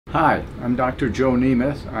Hi, I'm Dr. Joe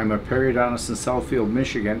Nemeth. I'm a periodontist in Southfield,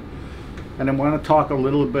 Michigan, and I want to talk a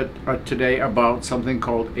little bit today about something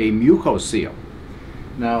called a mucocele.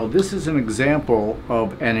 Now, this is an example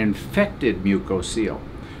of an infected mucocele.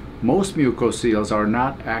 Most mucoceles are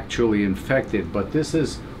not actually infected, but this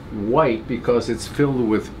is white because it's filled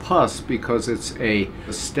with pus because it's a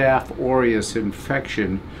Staph aureus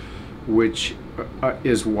infection, which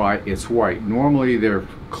is why it's white. Normally they're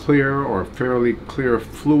clear or fairly clear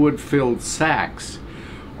fluid-filled sacs,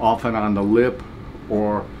 often on the lip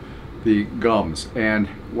or the gums. And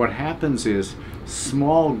what happens is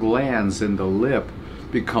small glands in the lip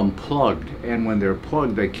become plugged, and when they're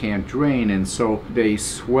plugged they can't drain, and so they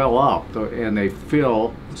swell up and they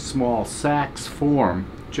fill. Small sacs form.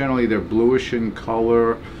 Generally they're bluish in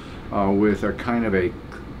color with a kind of a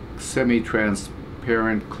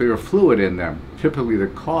semi-transparent clear fluid in them. Typically the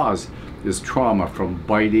cause is trauma from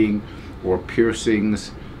biting or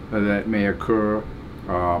piercings that may occur.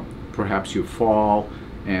 Perhaps you fall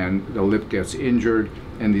and the lip gets injured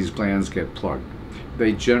and these glands get plugged.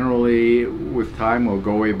 They generally, with time, will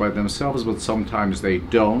go away by themselves, but sometimes they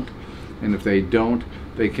don't. And if they don't,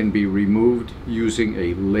 they can be removed using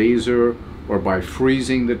a laser or by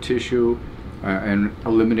freezing the tissue and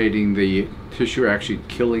eliminating the tissue, actually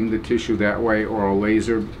killing the tissue that way, or a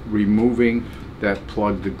laser removing that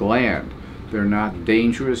plugged gland. They're not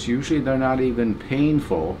dangerous. Usually they're not even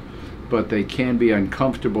painful, but they can be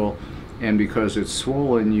uncomfortable, and because it's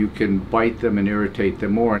swollen you can bite them and irritate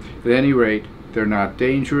them more. At any rate, they're not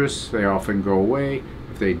dangerous. They often go away.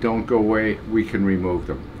 If they don't go away, we can remove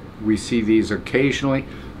them. We see these occasionally.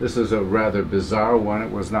 This is a rather bizarre one.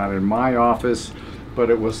 It was not in my office, but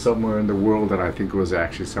it was somewhere in the world, and I think it was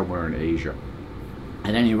actually somewhere in Asia.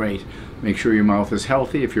 At any rate, make sure your mouth is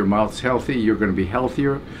healthy. If your mouth's healthy, you're going to be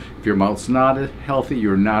healthier. If your mouth's not healthy,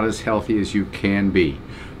 you're not as healthy as you can be.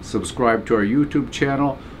 Subscribe to our YouTube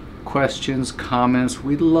channel. Questions, comments,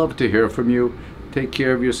 we'd love to hear from you. Take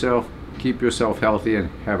care of yourself, keep yourself healthy, and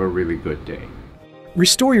have a really good day.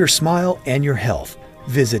 Restore your smile and your health.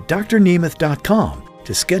 Visit drnemeth.com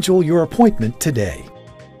to schedule your appointment today.